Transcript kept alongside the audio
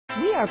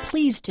We are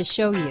pleased to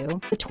show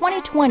you the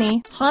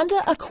 2020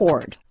 Honda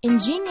Accord.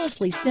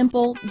 Ingeniously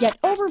simple, yet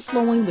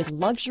overflowing with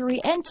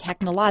luxury and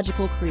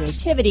technological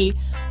creativity,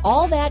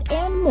 all that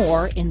and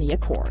more in the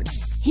Accord.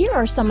 Here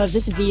are some of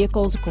this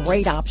vehicle's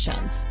great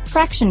options: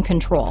 traction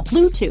control,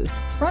 Bluetooth,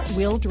 front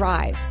wheel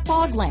drive,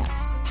 fog lamps,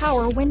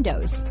 power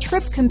windows,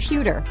 trip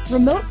computer,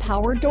 remote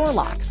power door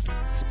locks,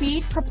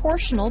 speed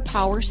proportional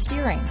power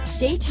steering,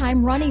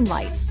 daytime running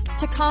lights,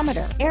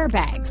 tachometer,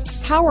 airbags,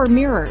 power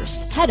mirrors,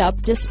 head-up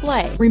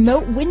display,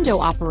 remote window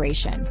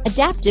operation,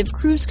 adaptive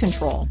cruise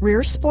control,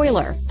 rear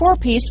spoiler,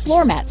 4-piece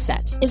floor mat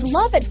set. Is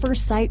love at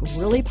first sight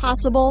really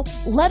possible?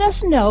 Let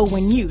us know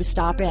when you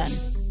stop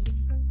in.